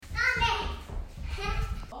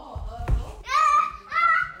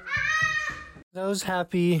Those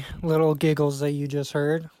happy little giggles that you just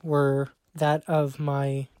heard were that of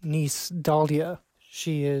my niece Dahlia.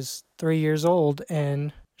 She is 3 years old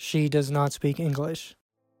and she does not speak English.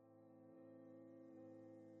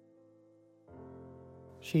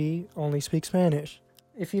 She only speaks Spanish.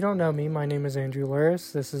 If you don't know me, my name is Andrew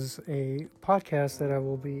Luras. This is a podcast that I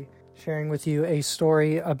will be sharing with you a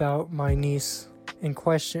story about my niece in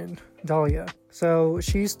question, Dahlia. So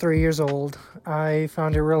she's 3 years old. I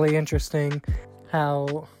found it really interesting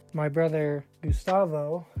how my brother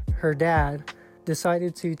Gustavo, her dad,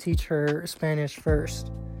 decided to teach her Spanish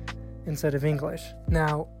first instead of English.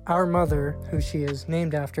 Now, our mother, who she is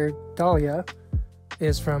named after, Dahlia,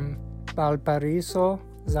 is from Valparaiso,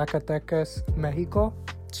 Zacatecas, Mexico.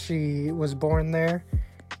 She was born there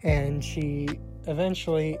and she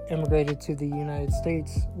eventually immigrated to the United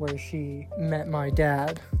States where she met my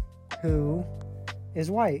dad, who is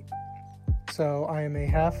white. So I am a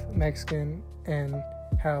half Mexican and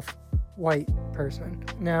half white person.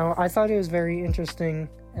 Now, I thought it was very interesting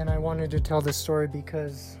and I wanted to tell this story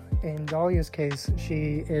because in Dahlia's case,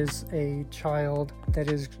 she is a child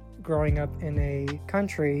that is growing up in a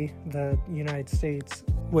country, the United States,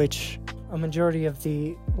 which a majority of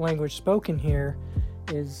the language spoken here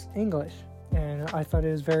is English. And I thought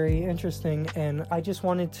it was very interesting, and I just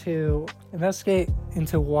wanted to investigate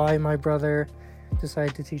into why my brother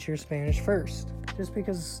decided to teach her Spanish first. Just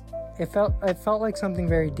because it felt like something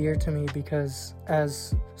very dear to me, because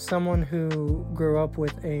as someone who grew up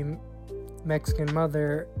with a Mexican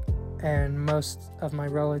mother and most of my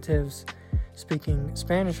relatives speaking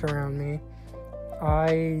Spanish around me,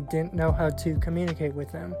 I didn't know how to communicate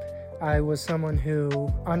with them. I was someone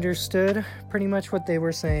who understood pretty much what they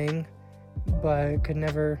were saying, but could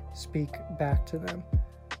never speak back to them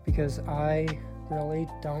because I really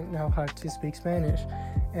don't know how to speak Spanish.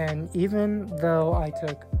 And even though I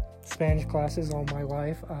took Spanish classes all my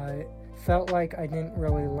life, I felt like I didn't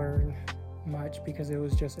really learn much because it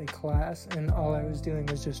was just a class and all I was doing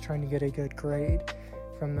was just trying to get a good grade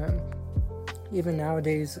from them. Even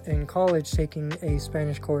nowadays in college, taking a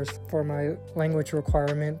Spanish course for my language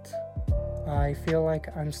requirement, I feel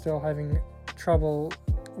like I'm still having trouble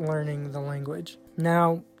learning the language.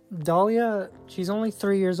 Now, Dahlia, she's only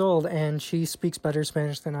 3 years old and she speaks better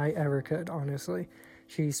Spanish than I ever could, honestly.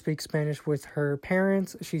 She speaks Spanish with her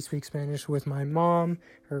parents. She speaks Spanish with my mom,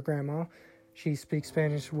 her grandma. She speaks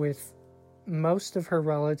Spanish with most of her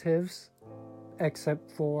relatives,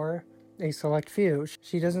 except for a select few.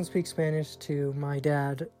 She doesn't speak Spanish to my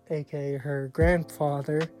dad, aka her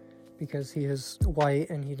grandfather, because he is white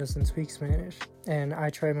and he doesn't speak Spanish. And I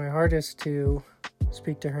try my hardest to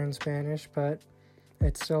speak to her in Spanish, but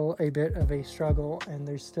it's still a bit of a struggle and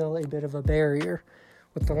there's still a bit of a barrier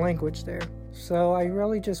with the language there. So I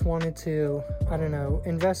really just wanted to,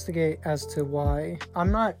 investigate as to why.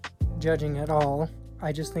 I'm not judging at all.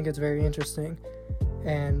 I just think it's very interesting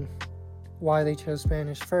and why they chose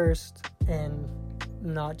Spanish first and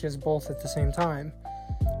not just both at the same time.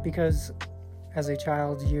 Because as a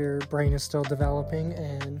child, your brain is still developing,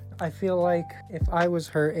 and I feel like if I was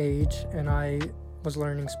her age and I was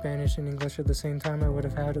learning Spanish and English at the same time, I would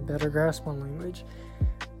have had a better grasp on language.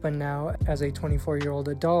 But now, as a 24-year-old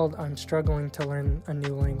adult, I'm struggling to learn a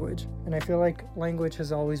new language. And I feel like language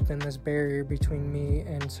has always been this barrier between me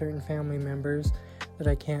and certain family members that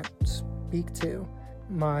I can't speak to.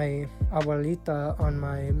 My abuelita on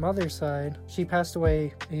my mother's side, she passed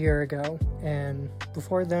away a year ago, and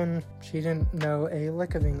before then, she didn't know a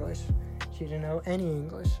lick of English. She didn't know any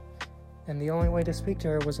English, and the only way to speak to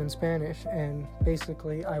her was in Spanish, and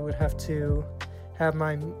basically I would have to have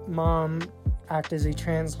my mom act as a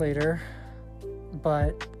translator,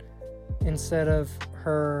 but instead of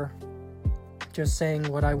her just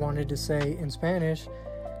saying what I wanted to say in Spanish,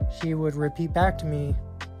 she would repeat back to me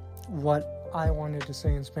what I wanted to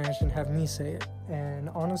say in Spanish and have me say it. And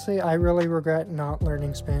honestly, I really regret not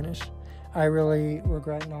learning Spanish. I really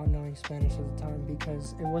regret not knowing Spanish at the time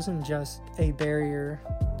because it wasn't just a barrier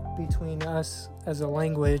between us as a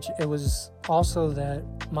language. It was also that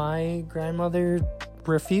my grandmother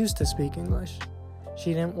refused to speak English.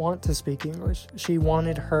 She didn't want to speak English. She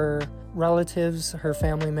wanted her relatives, her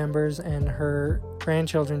family members, and her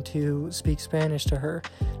grandchildren to speak Spanish to her.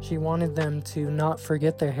 She wanted them to not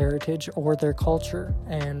forget their heritage or their culture.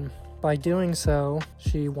 And by doing so,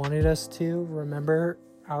 she wanted us to remember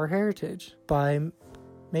our heritage by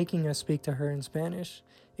making us speak to her in Spanish.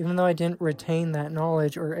 Even though I didn't retain that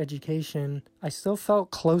knowledge or education, I still felt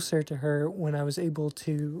closer to her when I was able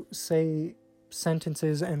to say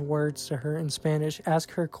sentences and words to her in Spanish,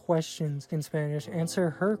 ask her questions in Spanish, answer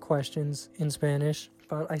her questions in Spanish,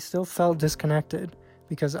 but I still felt disconnected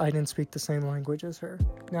because I didn't speak the same language as her.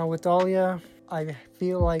 Now with Dahlia, I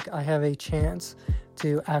feel like I have a chance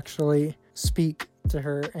to actually speak to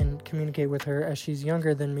her and communicate with her, as she's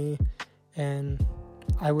younger than me, and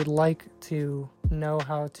I would like to know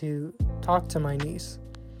how to talk to my niece.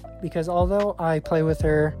 Because although I play with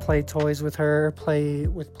her, play toys with her, play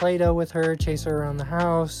with Play-Doh with her, chase her around the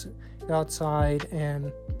house, go outside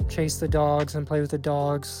and chase the dogs and play with the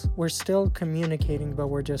dogs, we're still communicating, but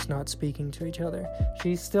we're just not speaking to each other.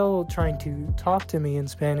 She's still trying to talk to me in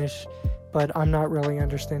Spanish, but I'm not really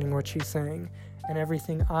understanding what she's saying. And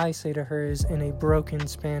everything I say to her is in a broken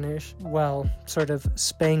Spanish, well, sort of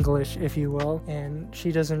Spanglish, if you will, and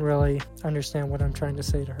she doesn't really understand what I'm trying to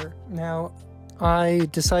say to her. Now, I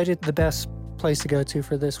decided the best place to go to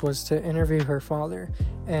for this was to interview her father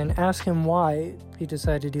and ask him why he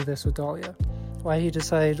decided to do this with Dahlia. Why he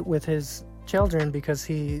decided with his children, because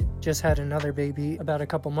he just had another baby about a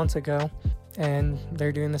couple months ago, and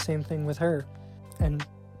they're doing the same thing with her. And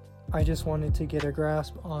I just wanted to get a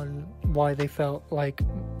grasp on why they felt like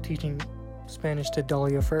teaching Spanish to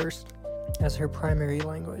Dahlia first as her primary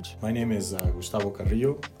language. My name is Gustavo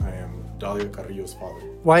Carrillo. I am Dahlia Carrillo's father.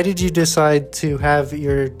 Why did you decide to have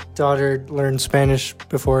your daughter learn Spanish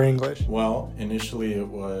before English? Well, initially it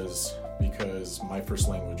was because my first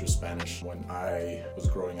language was Spanish. When I was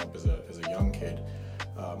growing up as a young kid,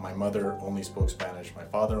 my mother only spoke Spanish, my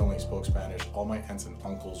father only spoke Spanish, all my aunts and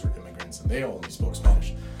uncles were immigrants and they only spoke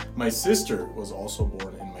Spanish. My sister was also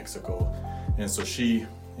born in Mexico, and so she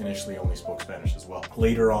initially only spoke Spanish as well.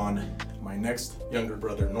 Later on, my next younger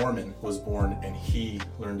brother, Norman, was born and he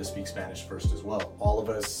learned to speak Spanish first as well. All of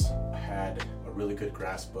us had a really good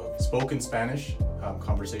grasp of spoken Spanish,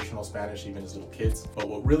 conversational Spanish, even as little kids. But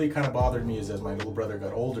what really kind of bothered me is as my little brother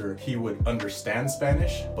got older, he would understand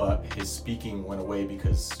Spanish, but his speaking went away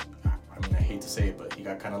because, I hate to say it, but he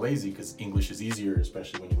got kind of lazy because English is easier,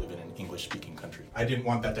 especially when you live in an English-speaking country. I didn't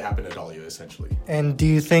want that to happen to Dahlia, essentially. And do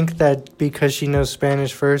you think that because she knows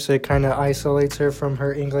Spanish first, it kind of isolates her from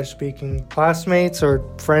her English-speaking classmates or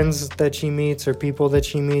friends that she meets or people that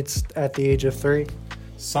she meets at the age of 3?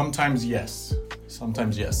 Sometimes yes.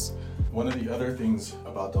 Sometimes yes. One of the other things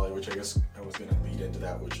about Dahlia, which I guess I was going to lead into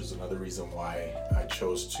that, which is another reason why I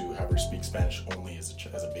chose to have her speak Spanish only as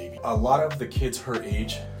a baby. A lot of the kids her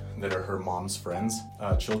age that are her mom's friends,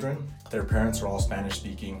 children, their parents are all Spanish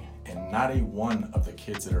speaking, and not a one of the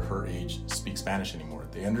kids that are her age speak Spanish anymore.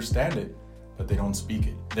 They understand it, but they don't speak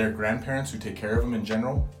it. Their grandparents who take care of them in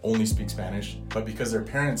general only speak Spanish, but because their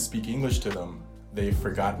parents speak English to them, they've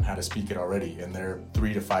forgotten how to speak it already, and they're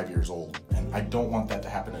 3 to 5 years old. And I don't want that to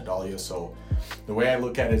happen to Dahlia, so the way I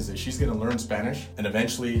look at it is that she's gonna learn Spanish and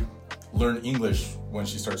eventually learn English when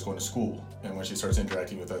she starts going to school and when she starts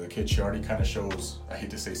interacting with other kids. She already kind of shows, I hate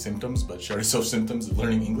to say symptoms, but she already shows symptoms of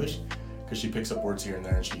learning English because she picks up words here and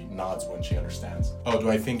there and she nods when she understands. Oh, do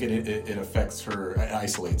I think it affects her, it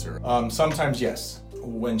isolates her? Sometimes yes.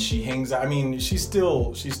 When she hangs out, she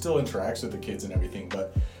still interacts with the kids and everything,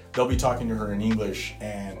 but they'll be talking to her in English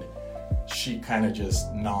and she kind of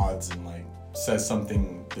just nods and says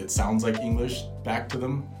something that sounds like English back to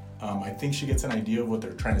them. I think she gets an idea of what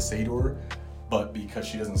they're trying to say to her, but because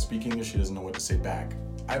she doesn't speak English, she doesn't know what to say back.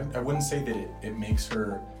 I wouldn't say that it makes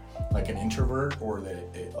her like an introvert or that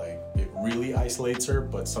it really isolates her,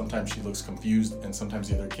 but sometimes she looks confused and sometimes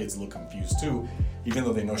the other kids look confused too, even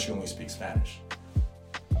though they know she only speaks Spanish.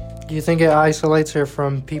 Do you think it isolates her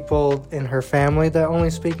from people in her family that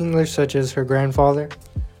only speak English, such as her grandfather?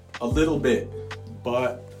 A little bit,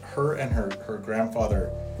 but her and her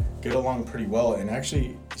grandfather get along pretty well, and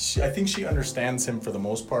actually I think she understands him for the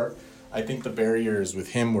most part. I think the barrier is with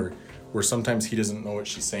him where sometimes he doesn't know what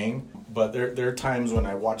she's saying, but there are times when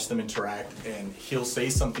I watch them interact and he'll say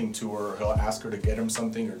something to her, he'll ask her to get him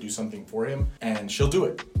something or do something for him, and she'll do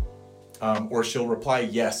it. Or she'll reply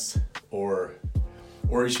yes, or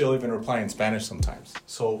she'll even reply in Spanish sometimes.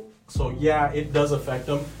 So yeah, it does affect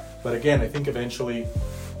them, but again, I think eventually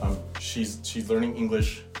she's learning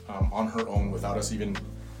English on her own without us even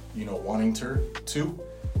wanting her to.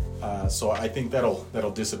 So I think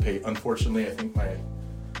that'll dissipate. Unfortunately, I think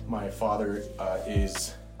my father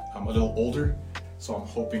is a little older, so I'm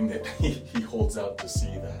hoping that he holds out to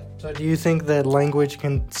see that. So do you think that language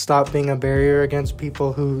can stop being a barrier against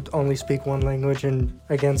people who only speak one language and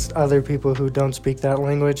against other people who don't speak that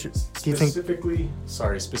language? Specifically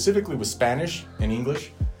with Spanish and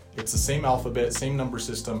English, it's the same alphabet, same number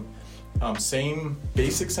system, same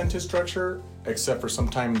basic sentence structure, except for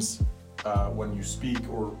sometimes when you speak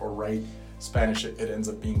or write Spanish, it ends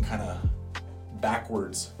up being kind of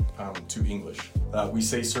backwards to English. We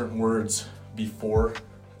say certain words before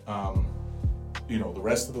the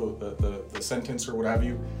rest of the sentence or what have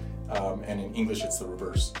you. And in English, it's the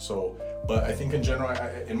reverse. So, but I think in general,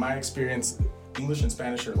 in my experience, English and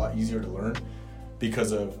Spanish are a lot easier to learn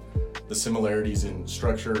because of the similarities in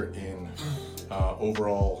structure, in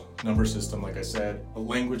overall number system. Like I said, the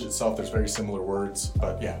language itself, there's very similar words,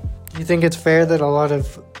 but yeah. Do you think it's fair that a lot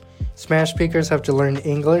of Spanish speakers have to learn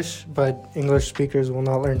English, but English speakers will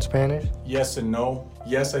not learn Spanish? Yes and no.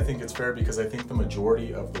 Yes, I think it's fair because I think the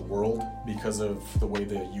majority of the world, because of the way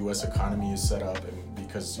the U.S. economy is set up, and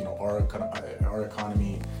because our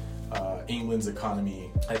economy, England's economy,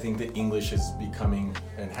 I think that English is becoming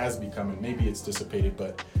and has become, and maybe it's dissipated,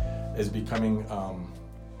 but is becoming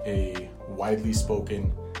a widely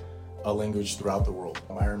spoken language throughout the world.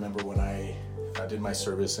 I remember when I did my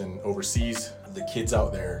service in overseas, the kids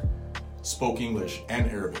out there spoke English and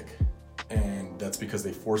Arabic, and that's because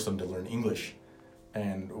they forced them to learn English.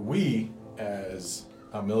 And we, as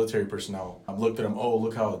military personnel, looked at them, oh,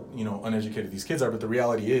 look how uneducated these kids are, but the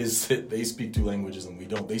reality is that they speak two languages and we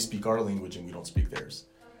don't. They speak our language and we don't speak theirs.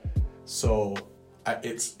 So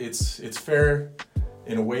it's fair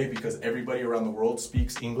in a way because everybody around the world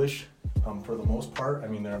speaks English for the most part. I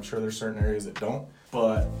mean, I'm sure there's certain areas that don't,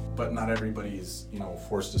 but not everybody is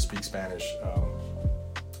forced to speak Spanish.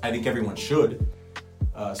 I think everyone should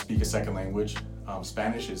speak a second language.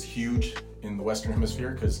 Spanish is huge in the Western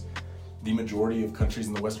Hemisphere because the majority of countries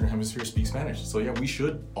in the Western Hemisphere speak Spanish. So yeah, we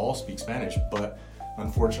should all speak Spanish, but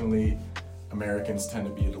unfortunately, Americans tend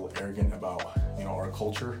to be a little arrogant about our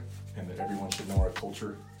culture and that everyone should know our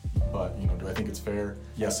culture. But do I think it's fair?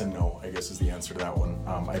 Yes and no, I guess is the answer to that one.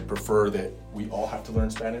 I prefer that we all have to learn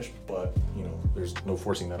Spanish, but there's no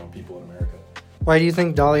forcing that on people in America. Why do you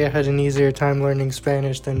think Dahlia had an easier time learning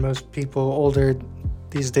Spanish than most people older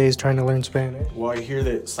these days trying to learn Spanish? Well, I hear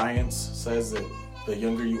that science says that the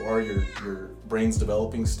younger you are, your brain's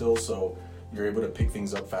developing still, so you're able to pick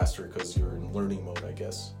things up faster because you're in learning mode, I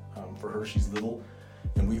guess. For her, she's little,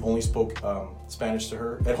 and we only spoke Spanish to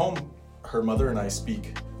her. At home, her mother and I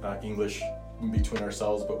speak English between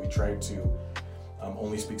ourselves, but we try to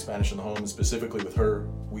only speak Spanish in the home. And specifically with her,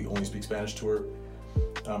 we only speak Spanish to her.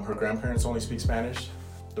 Her grandparents only speak Spanish.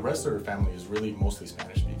 The rest of her family is really mostly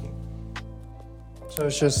Spanish speaking. So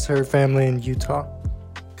it's just her family in Utah?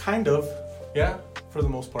 Kind of, yeah, for the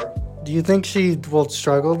most part. Do you think she will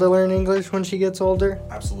struggle to learn English when she gets older?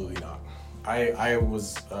 Absolutely not. I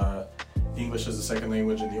was English as a second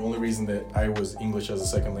language, and the only reason that I was English as a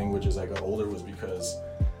second language as I got older was because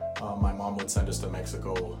my mom would send us to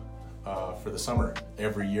Mexico for the summer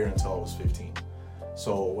every year until I was 15.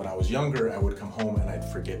 So when I was younger, I would come home and I'd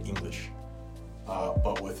forget English.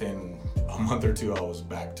 But within a month or two, I was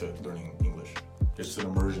back to learning English. It's an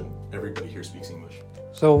immersion. Everybody here speaks English.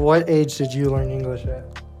 So what age did you learn English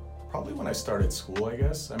at? Probably when I started school, I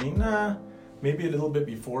guess. I mean, maybe a little bit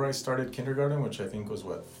before I started kindergarten, which I think was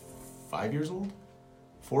 5 years old?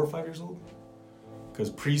 4 or 5 years old?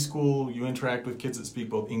 Because preschool, you interact with kids that speak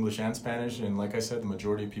both English and Spanish, and like I said, the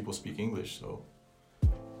majority of people speak English, so.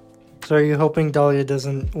 So are you hoping Dahlia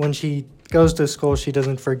doesn't, when she goes to school, she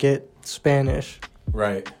doesn't forget Spanish?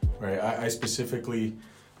 Right. I specifically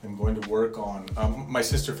am going to work on, my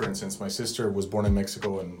sister, for instance, my sister was born in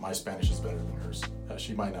Mexico and my Spanish is better than hers.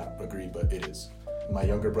 She might not agree, but it is. My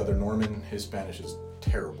younger brother, Norman, his Spanish is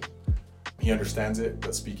terrible. He understands it,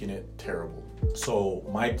 but speaking it, terrible. So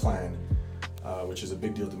my plan, which is a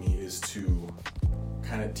big deal to me, is to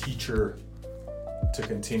kind of teach her to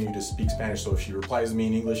continue to speak Spanish. So if she replies to me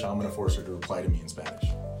in English, I'm going to force her to reply to me in Spanish.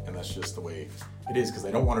 And that's just the way it is, because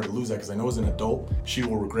I don't want her to lose that, because I know as an adult, she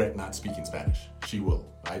will regret not speaking Spanish. She will.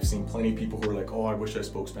 I've seen plenty of people who are like, oh, I wish I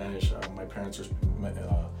spoke Spanish. My parents are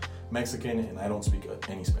Mexican, and I don't speak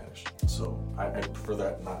any Spanish. So I prefer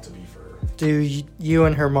that not to be for her. Do you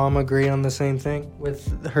and her mom agree on the same thing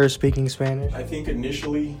with her speaking Spanish? I think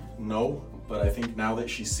initially, no. But I think now that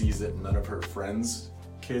she sees that none of her friends'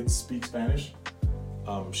 kids speak Spanish,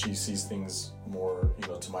 she sees things more,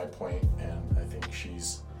 to my point, and I think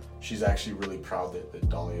she's actually really proud that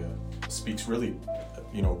Dahlia speaks really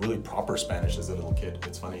proper Spanish as a little kid.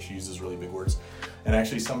 It's funny, she uses really big words. And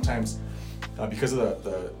actually sometimes, because of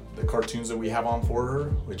the cartoons that we have on for her,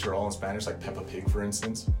 which are all in Spanish, like Peppa Pig, for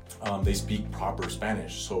instance, they speak proper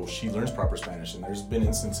Spanish. So she learns proper Spanish, and there's been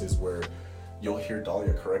instances where you'll hear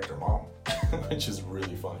Dahlia correct her mom, which is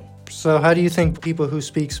really funny. So how do you think people who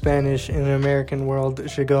speak Spanish in the American world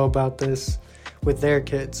should go about this with their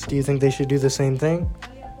kids? Do you think they should do the same thing?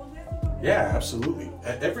 Yeah, absolutely.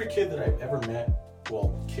 Every kid that I've ever met,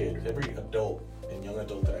 every adult and young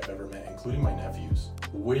adult that I've ever met, including my nephews,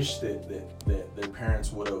 wish that their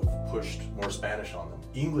parents would have pushed more Spanish on them.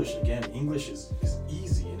 English is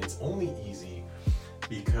easy, and it's only easy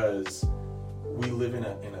because we live in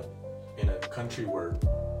a country where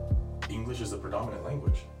English is the predominant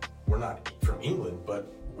language. We're not from England,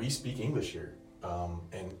 but we speak English here.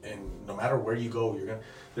 And no matter where you go,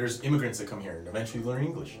 there's immigrants that come here and eventually learn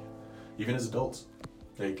English, even as adults.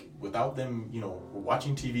 Like, without them,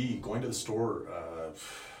 watching TV, going to the store,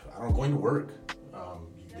 going to work,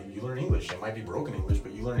 you learn English. It might be broken English,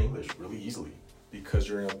 but you learn English really easily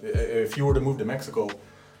because if you were to move to Mexico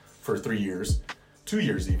for 3 years, 2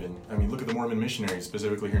 years even, I mean, look at the Mormon missionaries,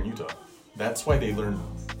 specifically here in Utah. That's why they learn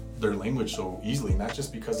their language so easily, not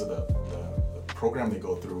just because of the program they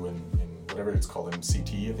go through in whatever it's called,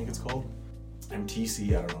 MCT, I think it's called,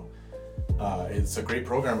 MTC, I don't know. It's a great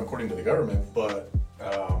program according to the government, but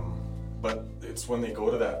it's when they go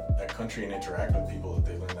to that country and interact with people that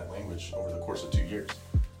they learn that language over the course of 2 years,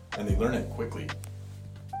 and they learn it quickly.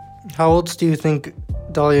 How else do you think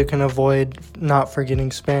Dahlia can avoid not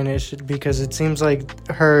forgetting Spanish? Because it seems like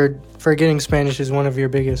her forgetting Spanish is one of your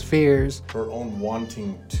biggest fears. Her own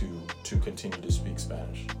wanting to continue to speak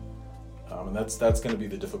Spanish. And that's going to be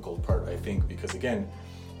the difficult part, I think, because again,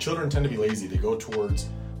 children tend to be lazy. They go towards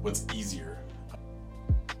what's easier.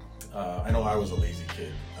 I know I was a lazy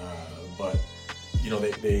kid, but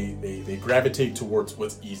they gravitate towards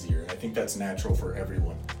what's easier. And I think that's natural for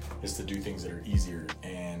everyone, is to do things that are easier.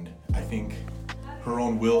 And I think her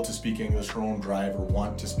own will to speak English, her own drive or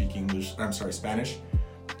want to speak Spanish,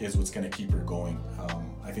 is what's going to keep her going.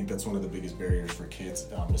 I think that's one of the biggest barriers for kids,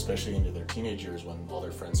 especially into their teenage years when all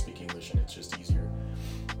their friends speak English and it's just easier.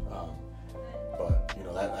 But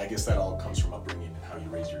I guess that all comes from upbringing and how you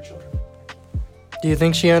raise your children. Do you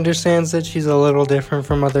think she understands that she's a little different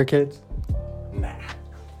from other kids? Nah,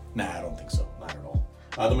 I don't think so. Not at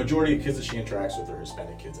all. The majority of kids that she interacts with are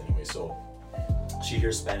Hispanic kids anyway, so she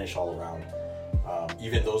hears Spanish all around.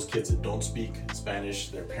 Even those kids that don't speak Spanish,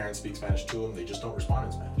 their parents speak Spanish to them, they just don't respond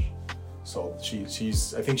in Spanish. So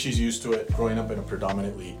I think she's used to it, growing up in a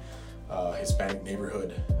predominantly Hispanic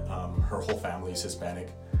neighborhood. Her whole family is Hispanic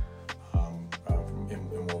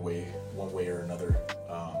in one way or another.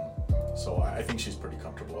 So I think she's pretty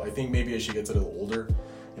comfortable. I think maybe as she gets a little older,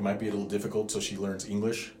 it might be a little difficult, so she learns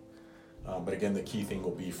English. But again, the key thing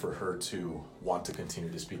will be for her to want to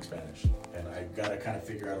continue to speak Spanish. And I've got to kind of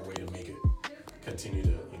figure out a way to make it continue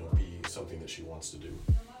to be something that she wants to do.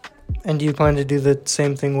 And do you plan to do the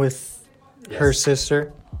same thing with her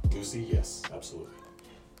sister? Lucy, yes, absolutely.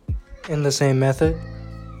 In the same method?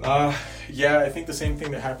 Yeah, I think the same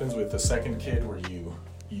thing that happens with the second kid, where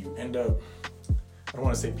you end up, I don't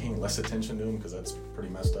want to say paying less attention to him because that's pretty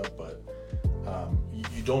messed up, but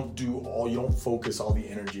you don't focus all the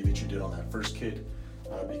energy that you did on that first kid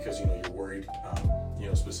because you're worried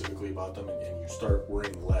specifically about them, and you start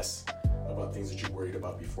worrying less about things that you worried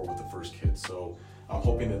about before with the first kid. So I'm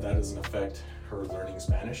hoping that doesn't affect her learning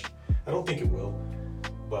Spanish. I don't think it will,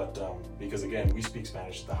 but because again, we speak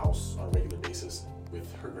Spanish at the house on a regular basis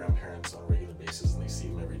with her grandparents on a regular basis, and they see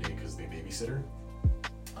them every day because they babysit her.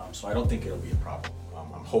 So I don't think it'll be a problem.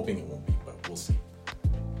 I'm hoping it won't be, but we'll see.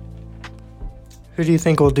 Who do you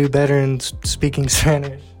think will do better in speaking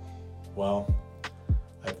Spanish? Well,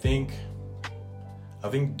 I think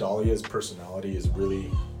Dahlia's personality is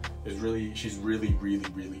really she's really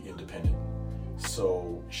independent.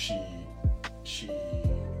 So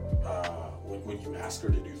when you ask her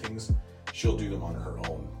to do things, she'll do them on her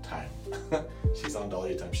own time. She's on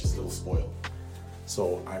Dahlia time. She's a little spoiled.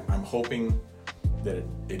 So I'm hoping that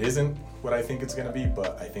it isn't what I think it's going to be,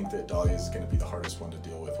 but I think that Dahlia is going to be the hardest one to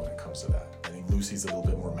deal with when it comes to that. I think Lucy's a little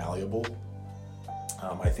bit more malleable.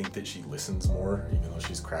 I think that she listens more, even though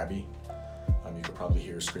she's crabby. You could probably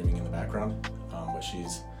hear her screaming in the background, but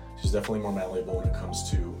she's definitely more malleable when it comes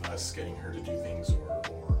to us getting her to do things or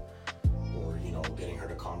getting her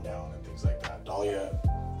to calm down and things like that. Dahlia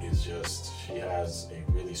is she has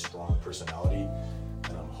a really strong personality,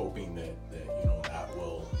 and I'm hoping that that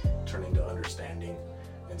will turn into understanding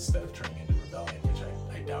instead of turning into rebellion, which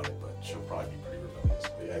I doubt it, but she'll probably be pretty rebellious.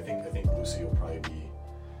 I think Lucy will probably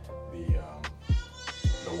be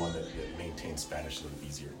the one that maintains Spanish a little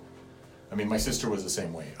easier. I mean, my sister was the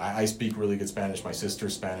same way. I speak really good Spanish. My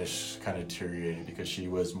sister's Spanish kind of deteriorated because she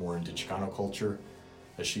was more into Chicano culture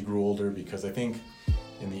as she grew older, because I think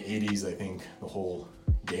in the 80s, I think the whole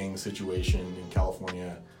gang situation in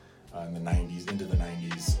California in the 90s, into the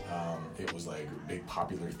 90s, it was like a big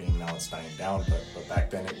popular thing. Now it's dying down, but back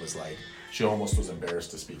then it was like she almost was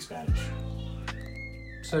embarrassed to speak Spanish.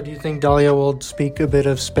 So do you think Dahlia will speak a bit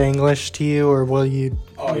of Spanglish to you, or will you?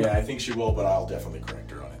 Oh yeah, I think she will, but I'll definitely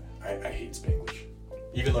correct her on it. I hate Spanglish,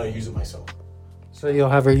 even though I use it myself. So you'll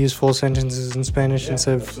have her use full sentences in Spanish Yeah,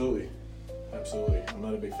 instead of... Absolutely. I'm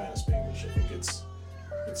not a big fan of Spanglish. I think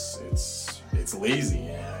It's lazy.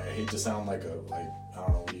 I hate to sound like I don't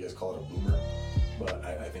know what you guys call it, a boomer, but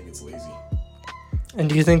I think it's lazy. And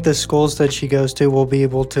do you think the schools that she goes to will be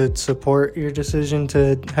able to support your decision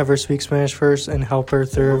to have her speak Spanish first and help her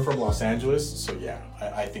through? We're from Los Angeles, so yeah,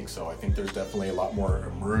 I think so. I think there's definitely a lot more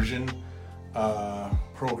immersion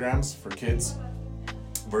programs for kids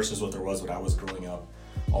versus what there was when I was growing up.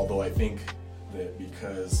 Although I think that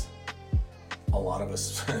because a lot of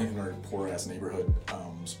us in our poor-ass neighborhood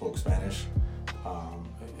spoke Spanish,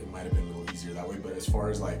 it might have been a little easier that way. But as far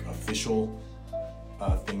as like official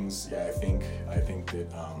things, yeah, I think that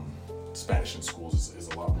Spanish in schools is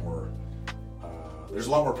a lot more. There's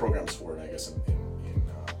a lot more programs for it, I guess,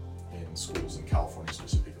 in schools in California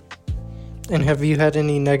specifically. And have you had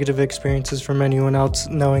any negative experiences from anyone else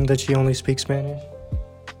knowing that she only speaks Spanish?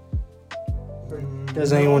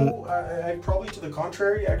 Does anyone? No, I probably to the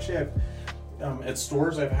contrary. Actually, at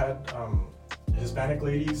stores I've had Hispanic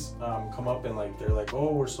ladies come up and like they're like,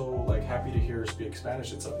 oh, we're so like happy to hear her speak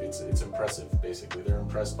Spanish. It's impressive. Basically, they're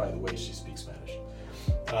impressed by the way she speaks Spanish.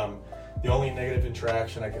 The only negative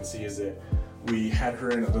interaction I can see is that we had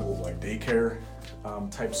her in a little like daycare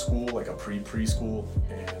type school, like a preschool,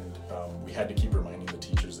 and we had to keep reminding the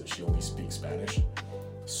teachers that she only speaks Spanish.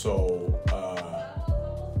 So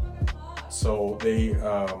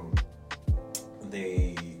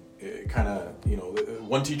they kind of,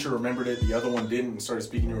 one teacher remembered it, the other one didn't, and started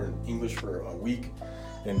speaking to her in English for a week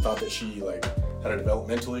and thought that she like had a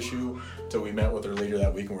developmental issue. Till we met with her later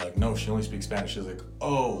that week and we're like, no, she only speaks Spanish. She was like,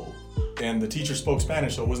 oh, and the teacher spoke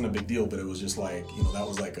Spanish, so it wasn't a big deal, but it was just like, that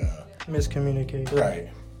was like a miscommunication. Right.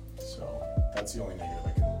 So that's the only negative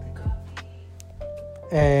I can think of.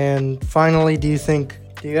 And finally, do you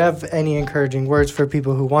have any encouraging words for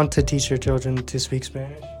people who want to teach their children to speak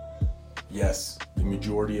Spanish? Yes, the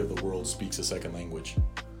majority of the world speaks a second language.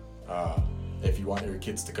 If you want your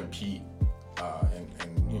kids to compete, and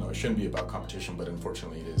it shouldn't be about competition, but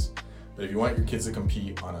unfortunately it is. But if you want your kids to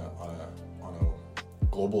compete on a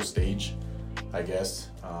global stage, I guess,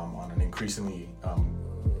 on an increasingly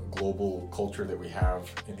global culture that we have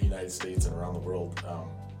in the United States and around the world,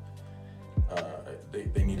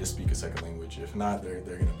 they need to speak a second language. If not, they're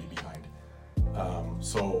going to be behind.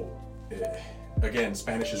 Again,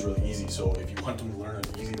 Spanish is really easy. So if you want them to learn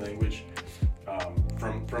an easy language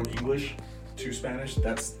from English to Spanish,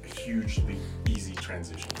 that's a hugely easy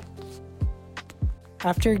transition.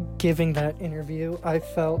 After giving that interview, I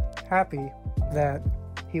felt happy that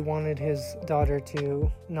he wanted his daughter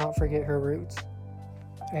to not forget her roots.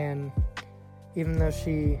 And even though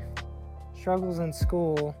she struggles in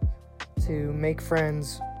school to make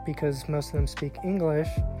friends because most of them speak English,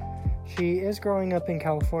 she is growing up in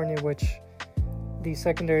California, which the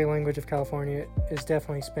secondary language of California is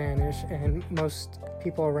definitely Spanish, and most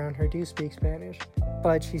people around her do speak Spanish,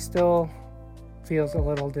 but she still feels a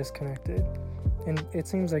little disconnected. And it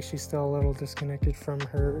seems like she's still a little disconnected from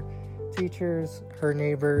her teachers, her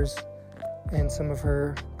neighbors, and some of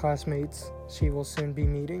her classmates she will soon be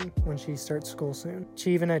meeting when she starts school soon.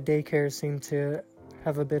 She even at daycare seemed to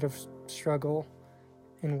have a bit of struggle,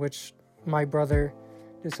 in which my brother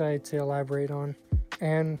decided to elaborate on.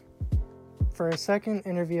 And for a second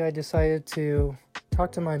interview, I decided to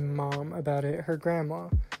talk to my mom about it, her grandma,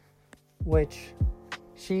 which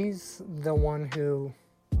she's the one who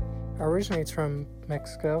originates from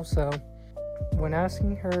Mexico. So when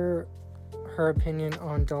asking her opinion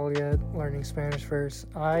on Dahlia learning Spanish first,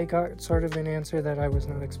 I got sort of an answer that I was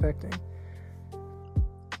not expecting.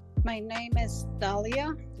 My name is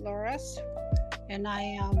Dahlia Luras, and I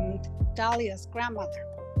am Dahlia's grandmother.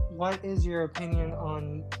 What is your opinion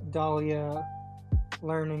on Dahlia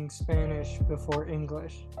learning Spanish before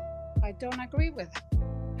English? I don't agree with it.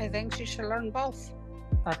 I think she should learn both.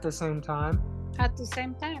 At the same time? At the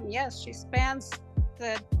same time, yes. She spends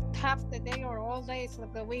the half the day or all days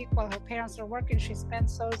of the week while her parents are working. She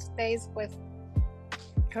spends those days with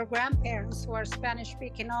her grandparents who are Spanish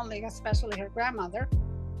speaking only, especially her grandmother.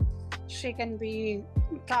 She can be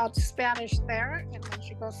taught Spanish there, and when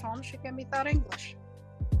she goes home, she can be taught English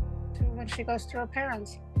when she goes to her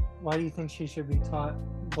parents. Why do you think she should be taught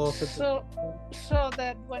both of them? So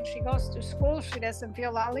that when she goes to school, she doesn't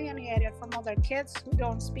feel alienated from other kids who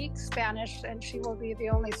don't speak Spanish, and she will be the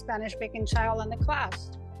only Spanish-speaking child in the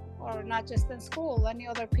class, or not just in school, any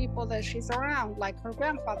other people that she's around, like her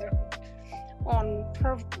grandfather on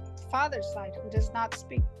her father's side, who does not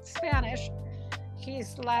speak Spanish.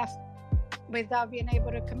 He's left without being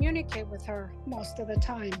able to communicate with her most of the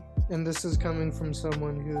time. And this is coming from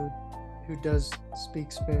someone who does speak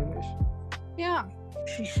Spanish. Yeah,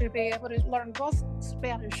 she should be able to learn both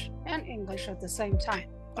Spanish and English at the same time.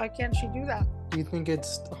 Why can't she do that? Do you think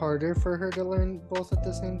it's harder for her to learn both at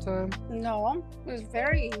the same time? No, it was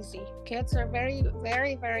very easy. Kids are very,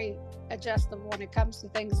 very, very adjustable when it comes to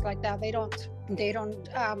things like that. They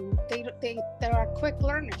are quick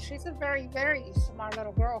learners. She's a very, very smart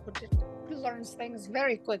little girl who learns things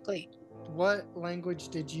very quickly. What language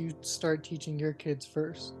did you start teaching your kids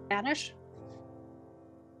first? Spanish.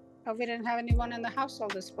 But we didn't have anyone in the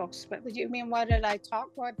household that spoke Spanish. You mean what did I talk?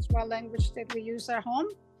 What language did we use at home?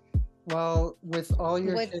 Well, with all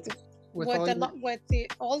your kids, with the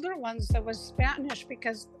older ones, it was Spanish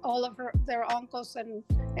because all of their uncles and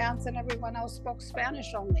aunts and everyone else spoke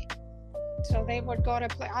Spanish only. So they would go to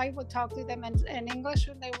play. I would talk to them in English,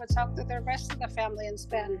 and they would talk to the rest of the family in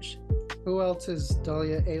Spanish. Who else is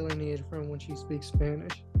Dahlia alienated from when she speaks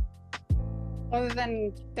Spanish? Other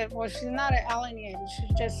than that, well, she's not alienated. She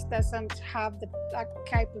just doesn't have the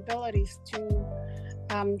capabilities to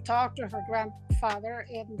talk to her grandfather.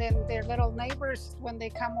 And then their little neighbors, when they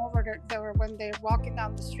come over, when they're walking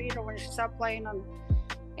down the street, or when she's out playing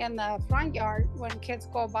in the front yard, when kids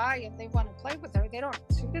go by and they want to play with her,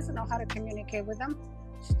 she doesn't know how to communicate with them.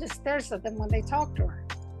 She just stares at them when they talk to her.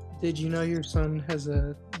 Did you know your son has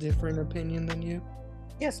a different opinion than you?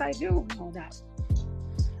 Yes, I do know that.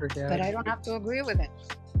 Her dad? But I don't have to agree with it.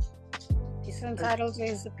 He's entitled to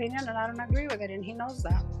his opinion, and I don't agree with it, and he knows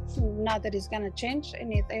that. Not that he's going to change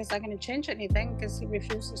anything. He's not going to change anything because he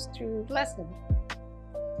refuses to listen.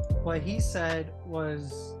 What he said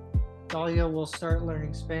was Dahlia will start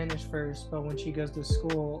learning Spanish first, but when she goes to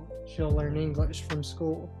school, she'll learn English from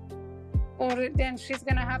school. Or then she's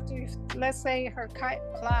going to have to, let's say her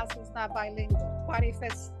class is not bilingual. What if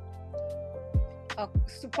it's,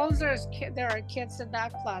 suppose there are kids in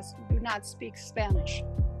that class who do not speak Spanish.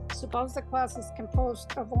 Suppose the class is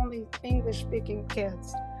composed of only English-speaking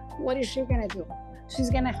kids. What is she going to do? She's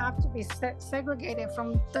going to have to be segregated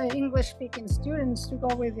from the English-speaking students to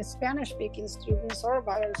go with the Spanish-speaking students, or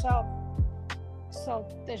by herself, so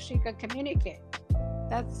that she could communicate.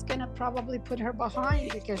 That's going to probably put her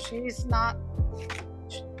behind, because she's not,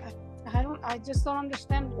 I just don't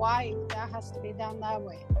understand why that has to be done that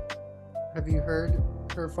way. Have you heard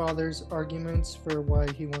her father's arguments for why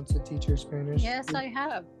he wants to teach her Spanish? Yes, I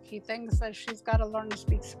have. He thinks that she's got to learn to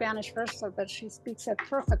speak Spanish first, so that she speaks it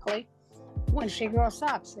perfectly when she grows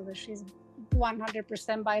up, so that she's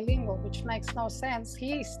 100% bilingual, which makes no sense.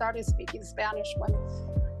 He started speaking Spanish when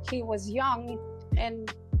he was young,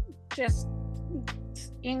 and just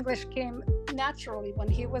English came naturally when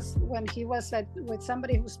he was with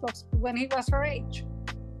somebody who spoke, when he was her age.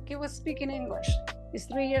 He was speaking English. He's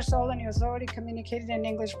 3 years old, and he was already communicating in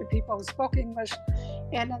English with people who spoke English,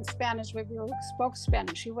 and in Spanish with people who spoke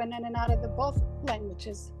Spanish. He went in and out of the both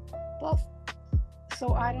languages, both.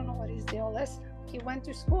 So I don't know what his deal is. He went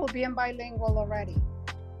to school being bilingual already.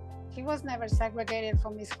 He was never segregated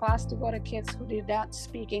from his class to go to kids who did not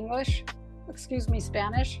speak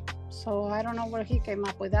Spanish. So I don't know where he came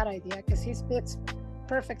up with that idea, because he speaks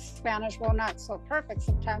perfect Spanish. Well, not so perfect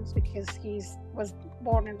sometimes, because he was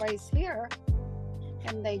born and raised here.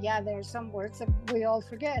 And there's some words that we all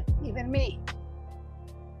forget, even me.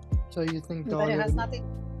 So you think But it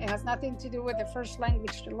has nothing to do with the first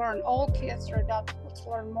language to learn. All kids are adaptable to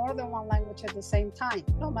learn more than one language at the same time,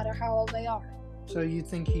 no matter how old they are. So you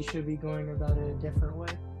think he should be going about it a different way?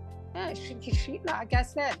 Yeah, like I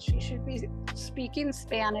said, she should be speaking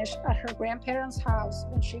Spanish at her grandparents' house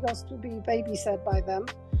when she goes to be babysat by them.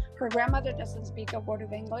 Her grandmother doesn't speak a word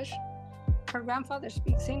of English. Her grandfather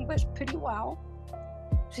speaks English pretty well.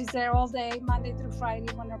 She's there all day, Monday through Friday,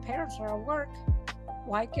 when her parents are at work.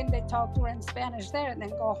 Why can't they talk to her in Spanish there, and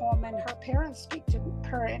then go home and her parents speak to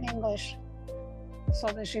her in English, so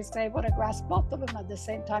that she's able to grasp both of them at the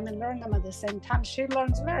same time and learn them at the same time? She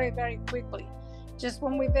learns very, very quickly. Just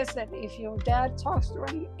when we visit, if your dad talks to her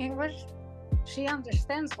in English, she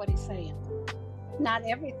understands what he's saying. Not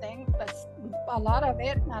everything, but a lot of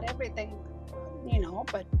it, not everything,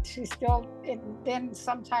 but she still, and then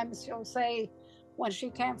sometimes she'll say, when she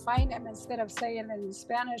can't find him, instead of saying it in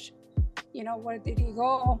Spanish, where did he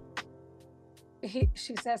go?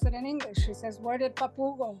 She says it in English. She says, where did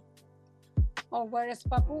Papu go? Or where is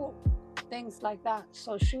Papu? Things like that.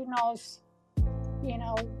 So she knows,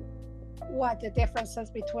 what the difference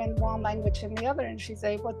is between one language and the other, and she's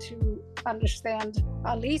able to understand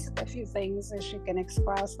at least a few things that she can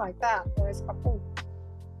express like that. Where is Papu?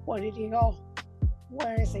 Where did he go?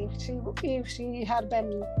 Where is he? If she had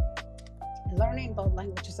been learning both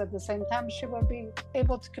languages at the same time, she will be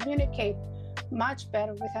able to communicate much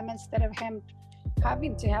better with him, instead of him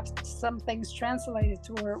having to have some things translated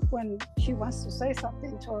to her when he wants to say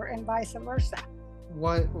something to her, and vice versa.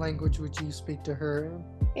 What language would you speak to her in?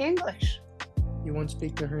 English. You won't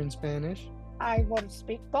speak to her in Spanish? I would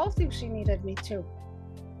speak both if she needed me to.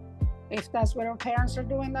 If that's what her parents are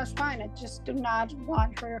doing, that's fine. I just do not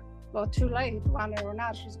want her, well, too late, want her or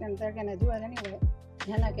not, they're gonna do it anyway.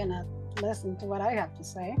 They're not gonna listen to what I have to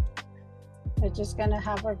say. They're just gonna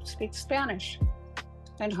have her speak Spanish.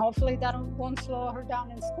 And hopefully that won't slow her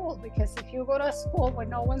down in school, because if you go to a school where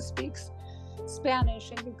no one speaks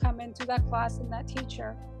Spanish and you come into that class and that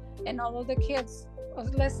teacher and all of the kids,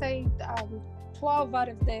 let's say 12 out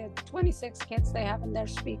of the 26 kids they have in there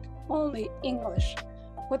speak only English,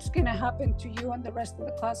 what's going to happen to you and the rest of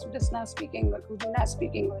the class who does not speak English, who do not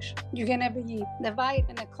speak English? You're going to be divided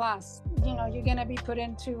in a class. You know, you're going to be put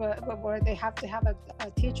into where they have to have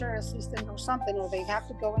a teacher assistant or something, or they have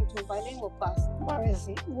to go into a bilingual class.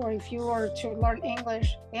 Where if you were to learn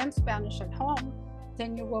English and Spanish at home,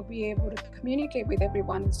 then you will be able to communicate with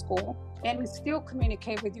everyone in school and still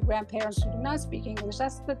communicate with your grandparents who do not speak English.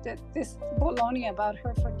 That's this baloney about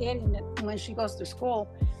her forgetting it when she goes to school.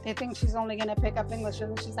 They think she's only going to pick up English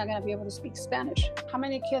and she's not going to be able to speak Spanish. How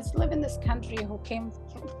many kids live in this country who came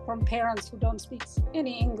from parents who don't speak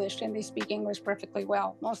any English and they speak English perfectly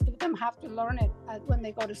well? Most of them have to learn it when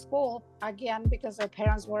they go to school, again, because their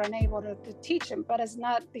parents were unable to teach them. But it's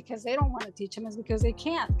not because they don't want to teach them, it's because they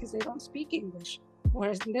can't, because they don't speak English.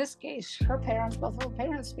 Whereas in this case, both her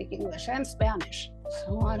parents speak English and Spanish.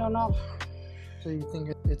 So I don't know. So you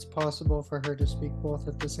think it's possible for her to speak both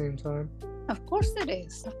at the same time? Of course it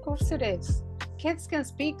is. Of course it is. Kids can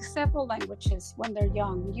speak several languages when they're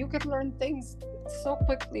young. You could learn things so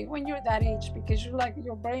quickly when you're that age, because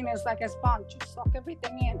your brain is like a sponge. You suck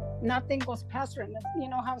everything in. Nothing goes past her. And you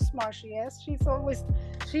know how smart she is.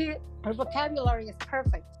 Her vocabulary is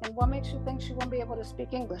perfect. And what makes you think she won't be able to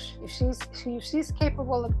speak English? If she's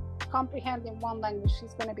capable of comprehending one language,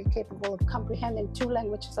 she's going to be capable of comprehending two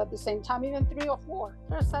languages at the same time, even 3 or 4.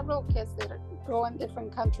 There are several kids that grow up in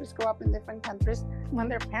different countries. When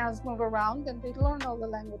their parents move around, and they learn all the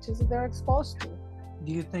languages that they're exposed to.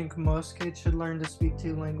 Do you think most kids should learn to speak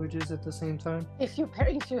 2 languages at the same time? If you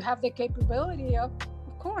have the capability of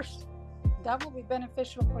course, that will be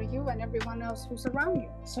beneficial for you and everyone else who's around you.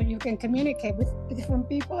 So you can communicate with different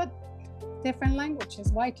people at different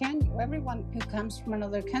languages. Why can't you? Everyone who comes from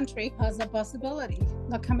another country has a possibility.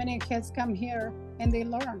 Look how many kids come here and they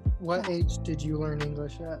learn. What age did you learn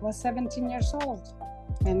English at? I was 17 years old.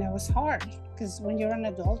 And it was hard, because when you're an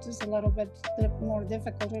adult, it's a little bit more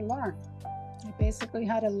difficult to learn. I basically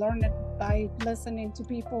had to learn it by listening to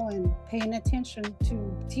people and paying attention to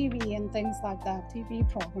TV and things like that, TV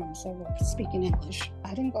programs that were speaking English.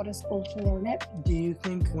 I didn't go to school to learn it. Do you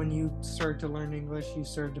think when you start to learn English, you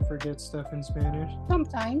start to forget stuff in Spanish?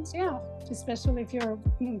 Sometimes, yeah. Especially if you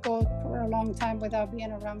go for a long time without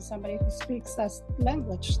being around somebody who speaks that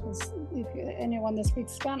language. Anyone that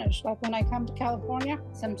speaks Spanish. Like when I come to California,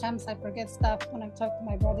 sometimes I forget stuff when I talk to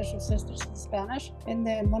my brothers or sisters in Spanish. And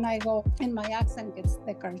then when I go, and my accent gets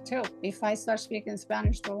thicker too. If I start speaking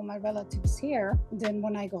Spanish to all my relatives here, then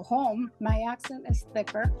when I go home, my accent is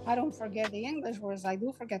thicker. I don't forget the English, whereas I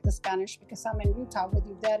do forget the Spanish because I'm in Utah with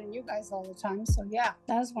your dad and you guys all the time. So yeah,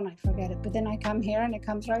 that's when I forget it. But then I come here and it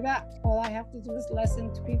comes right back. All I have to do is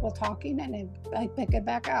listen to people talking and I pick it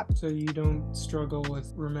back up. So you don't struggle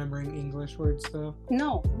with remembering English words though?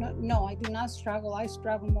 No, I do not struggle. I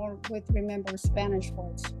struggle more with remembering Spanish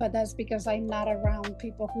words. But that's because I'm not around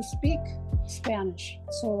people who speak Spanish.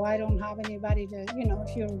 So I don't have anybody to,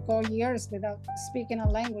 if you go years without speaking a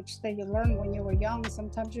language that you learned when you were young,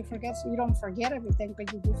 sometimes you don't forget everything,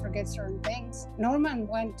 but you do forget certain things. Norman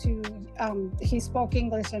he spoke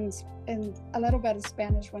English and a little bit of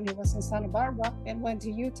Spanish when he was in Santa Barbara, and went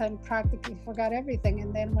to Utah and practically forgot everything.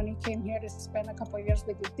 And then when he came here to spend a couple of years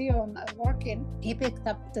with your tío and working, he picked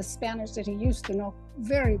up the Spanish that he used to know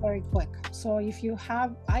very, very quick. So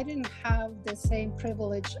I didn't have the same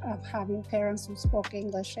privilege of having parents who spoke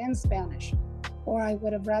English and Spanish, or I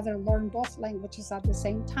would have rather learned both languages at the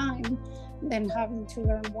same time than having to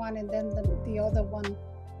learn one and then the other one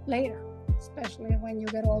later, especially when you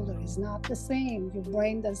get older. It's not the same. Your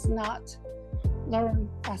brain does not learn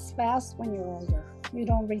as fast when you're older. You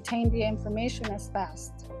don't retain the information as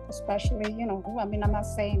fast, especially, I'm not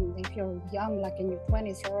saying if you're young, like in your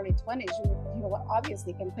 20s or early 20s, you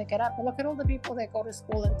obviously can pick it up. But look at all the people that go to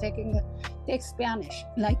school and take Spanish.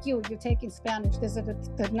 Like you're taking Spanish. Is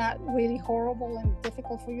it not really horrible and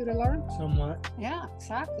difficult for you to learn? Somewhat. Yeah,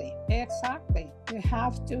 exactly. You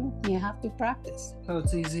have to practice. So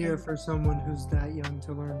it's easier for someone who's that young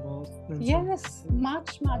to learn both? Yes,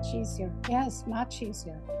 much easier. Yes, much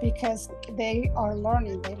easier, because they are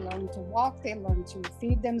learning. They learn to walk, they learn to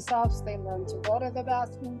feed themselves, they learn to go to the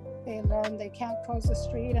bathroom, They learn they can't cross the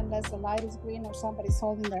street unless the light is green or somebody's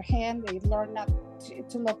holding their hand. They learn not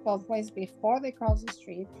to look both ways before they cross the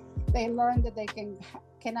street. They learn that they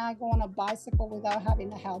cannot go on a bicycle without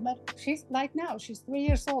having a helmet. She's like now, she's 3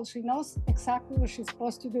 years old. She knows exactly what she's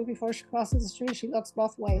supposed to do before she crosses the street. She looks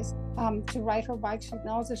both ways. To ride her bike, she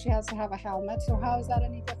knows that she has to have a helmet. So how is that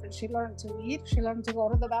any different? She learned to eat. She learned to go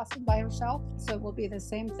to the bathroom by herself. So it will be the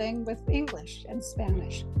same thing with English and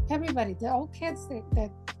Spanish. Everybody, the old kids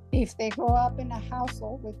that if they grow up in a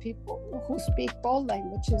household with people who speak both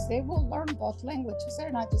languages, they will learn both languages.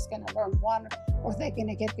 They're not just going to learn one, or they're going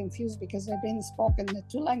to get confused because they're being spoken in the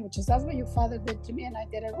two languages. That's what your father did to me, and I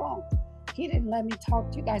did it wrong. He didn't let me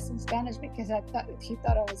talk to you guys in Spanish because he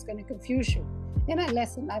thought I was going to confuse you. And I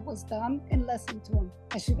listened. I was dumb and listened to him.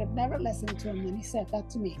 I should have never listened to him when he said that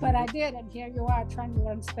to me. But I did, and here you are trying to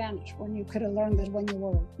learn Spanish when you could have learned it when you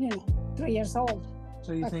were, 3 years old.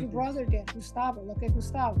 So you like think your brother did, Gustavo. Look at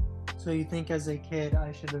Gustavo. So you think as a kid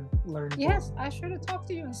I should have learned? Yes, I should have talked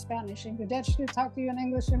to you in Spanish, and your dad should have talked to you in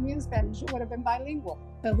English and me in Spanish. You would have been bilingual.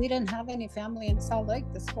 But we didn't have any family in Salt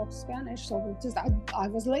Lake that spoke Spanish, so I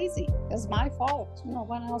was lazy. It's my fault. No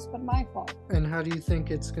one else but my fault. And how do you think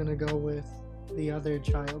it's gonna go with the other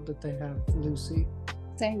child that they have, Lucy?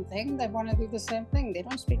 Same thing. They want to do the same thing. They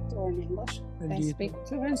don't speak to her in English. And they speak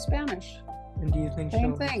to her in Spanish. And do you think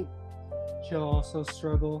same thing? She'll also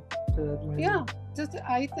struggle to learn? Yeah,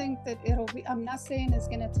 I think that it'll be, I'm not saying it's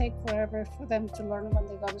going to take forever for them to learn when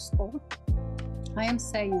they go to school. I am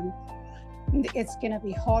saying it's going to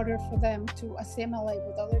be harder for them to assimilate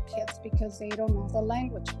with other kids because they don't know the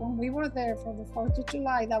language. When we were there for the 4th of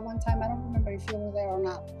July, that one time, I don't remember if you were there or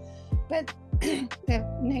not, but the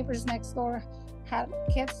neighbors next door had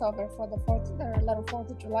kids over for their little 4th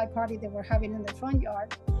of July party they were having in the front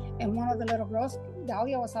yard. And one of the little girls,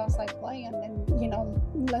 Dahlia, was outside playing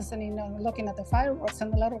and, listening and looking at the fireworks.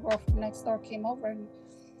 And the little girl from next door came over and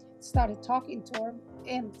started talking to her.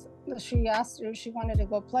 And she asked her if she wanted to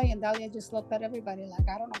go play. And Dahlia just looked at everybody like,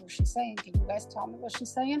 I don't know what she's saying. Can you guys tell me what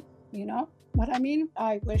she's saying? You know what I mean?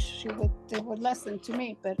 I wish they would listen to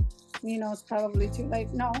me, but, it's probably too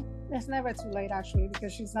late. No, it's never too late, actually,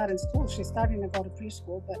 because she's not in school. She's starting to go to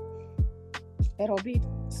preschool, but it'll be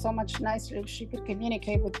so much nicer if she could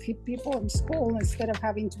communicate with people in school instead of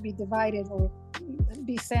having to be divided or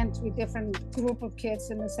be sent to a different group of kids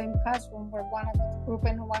in the same classroom where one of the group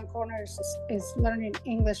in one corner is learning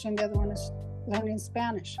English and the other one is learning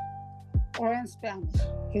Spanish or in Spanish,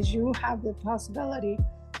 because you have the possibility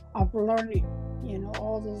of learning,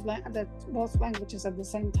 all those both languages at the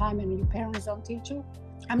same time, and your parents don't teach you.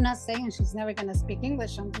 I'm not saying she's never going to speak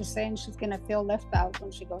English. I'm just saying she's going to feel left out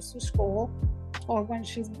when she goes to school or when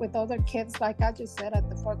she's with other kids. Like I just said, at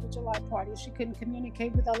the 4th of July party, she couldn't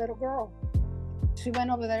communicate with a little girl. She went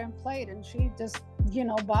over there and played, and she just,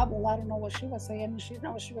 babbled. I don't know what she was saying, and she didn't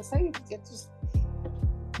know what she was saying.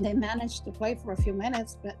 They managed to play for a few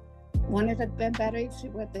minutes, but wouldn't it have been better if they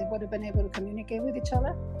would have been able to communicate with each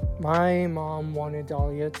other? My mom wanted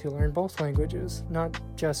Dahlia to learn both languages, not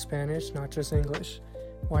just Spanish, not just English.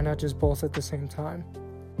 Why not just both at the same time?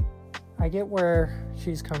 I get where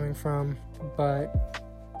she's coming from, but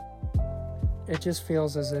it just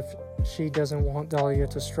feels as if she doesn't want Dahlia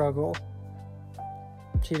to struggle.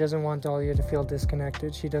 She doesn't want Dahlia to feel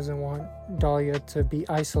disconnected. She doesn't want Dahlia to be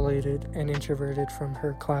isolated and introverted from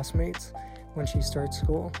her classmates when she starts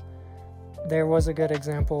school. There was a good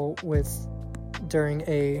example during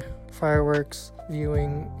a fireworks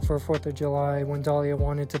viewing for 4th of July when Dahlia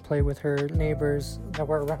wanted to play with her neighbors that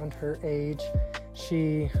were around her age.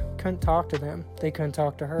 She couldn't talk to them. They couldn't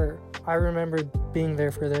talk to her. I remember being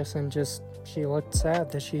there for this, and she looked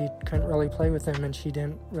sad that she couldn't really play with them, and she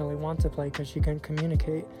didn't really want to play because she couldn't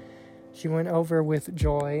communicate. She went over with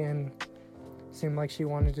joy and seemed like she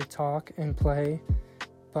wanted to talk and play,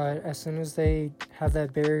 but as soon as they had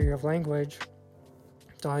that barrier of language,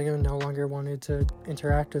 Dahlia no longer wanted to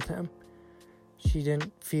interact with him. She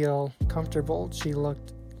didn't feel comfortable. She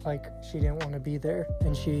looked like she didn't want to be there,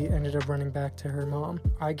 and she ended up running back to her mom.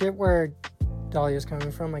 I get where Dahlia's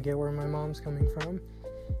coming from. I get where my mom's coming from.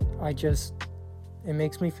 It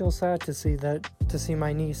makes me feel sad to see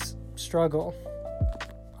my niece struggle.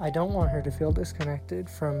 I don't want her to feel disconnected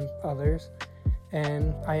from others,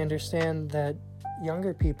 and I understand that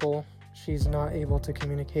younger people she's not able to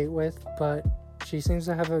communicate with, but she seems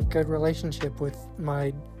to have a good relationship with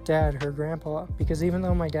my dad, her grandpa, because even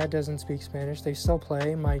though my dad doesn't speak Spanish, they still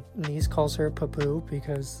play. My niece calls her Papu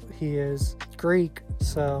because he is Greek,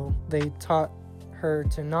 so they taught her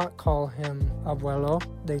to not call him abuelo.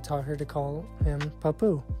 They taught her to call him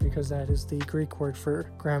Papu because that is the Greek word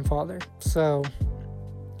for grandfather. So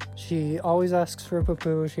She always asks for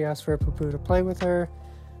Papu. She asks for Papu to play with her.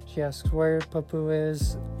 She asks where Papu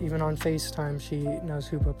is. Even on FaceTime, she knows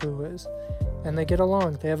who Papu is. And they get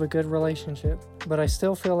along. They have a good relationship. But I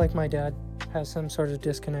still feel like my dad has some sort of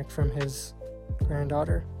disconnect from his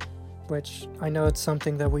granddaughter, which I know it's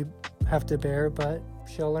something that we have to bear, but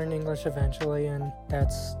she'll learn English eventually, and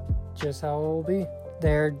that's just how it will be.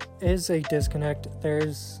 There is a disconnect.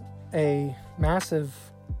 There's a massive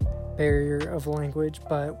barrier of language,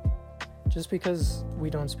 but just because we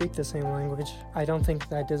don't speak the same language, I don't think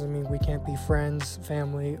that doesn't mean we can't be friends,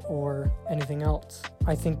 family, or anything else.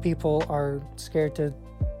 I think people are scared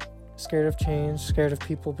of change, scared of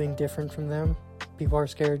people being different from them. People are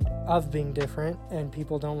scared of being different, and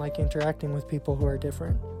people don't like interacting with people who are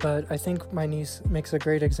different. But I think my niece makes a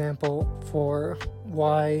great example for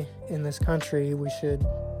why in this country we should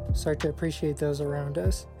start to appreciate those around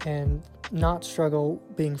us and not struggle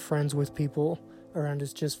being friends with people around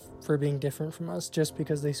us just for being different from us, just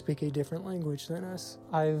because they speak a different language than us.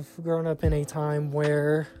 I've grown up in a time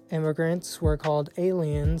where immigrants were called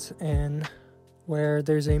aliens, and where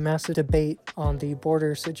there's a massive debate on the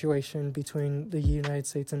border situation between the United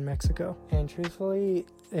States and Mexico. And truthfully,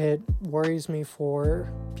 it worries me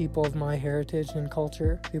for people of my heritage and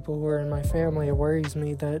culture, people who are in my family. It worries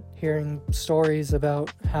me that hearing stories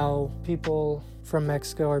about how people from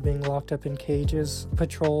Mexico are being locked up in cages,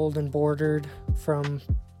 patrolled and bordered from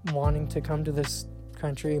wanting to come to this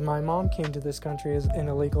country. My mom came to this country as an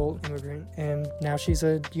illegal immigrant, and now she's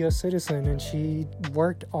a U.S. citizen, and she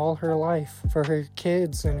worked all her life for her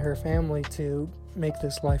kids and her family to make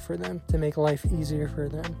this life for them, to make life easier for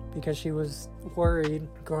them, because she was worried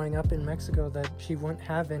growing up in Mexico that she wouldn't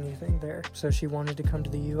have anything there. So she wanted to come to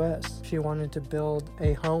the U.S. She wanted to build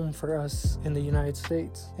a home for us in the United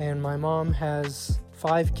States. And my mom has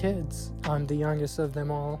 5 kids. I'm the youngest of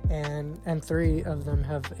them all, and 3 of them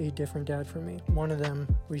have a different dad from me. One of them,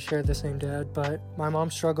 we share the same dad, but my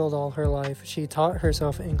mom struggled all her life. She taught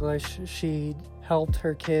herself English. She helped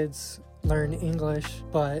her kids learn English,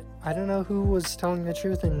 but I don't know who was telling the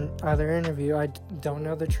truth in either interview. I don't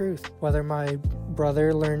know the truth. Whether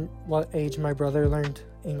what age my brother learned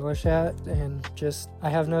English at, and just, I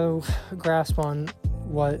have no grasp on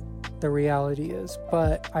what the reality is.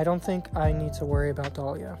 But I don't think I need to worry about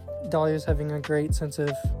Dahlia. Dahlia's having a great sense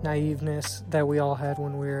of naiveness that we all had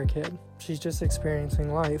when we were a kid. She's just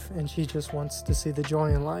experiencing life, and she just wants to see the joy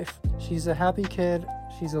in life. She's a happy kid.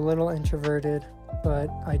 She's a little introverted, but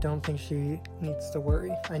I don't think she needs to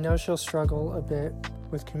worry. I know she'll struggle a bit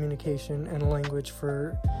with communication and language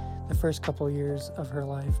for the first couple years of her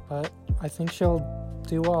life, but I think she'll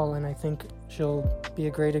do well, and I think she'll be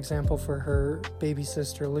a great example for her baby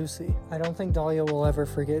sister Lucy. I don't think Dahlia will ever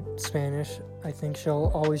forget Spanish. I think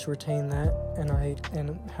she'll always retain that, and I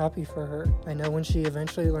am happy for her. I know when she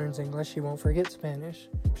eventually learns English, she won't forget Spanish.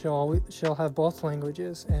 She'll have both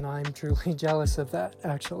languages, and I'm truly jealous of that,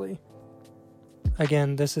 actually.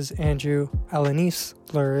 Again, this is Andrew Alanis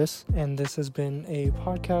Luras, and this has been a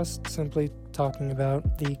podcast simply talking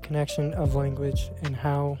about the connection of language and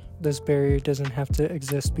how this barrier doesn't have to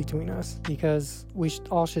exist between us, because we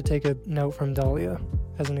all should take a note from Dahlia.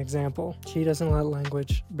 As an example, she doesn't let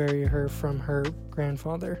language bury her from her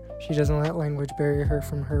grandfather. She doesn't let language bury her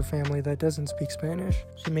from her family that doesn't speak Spanish.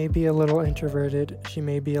 She may be a little introverted. She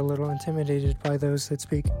may be a little intimidated by those that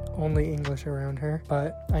speak only English around her,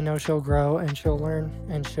 but I know she'll grow and she'll learn,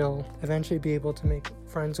 and she'll eventually be able to make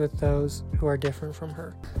friends with those who are different from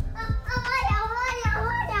her.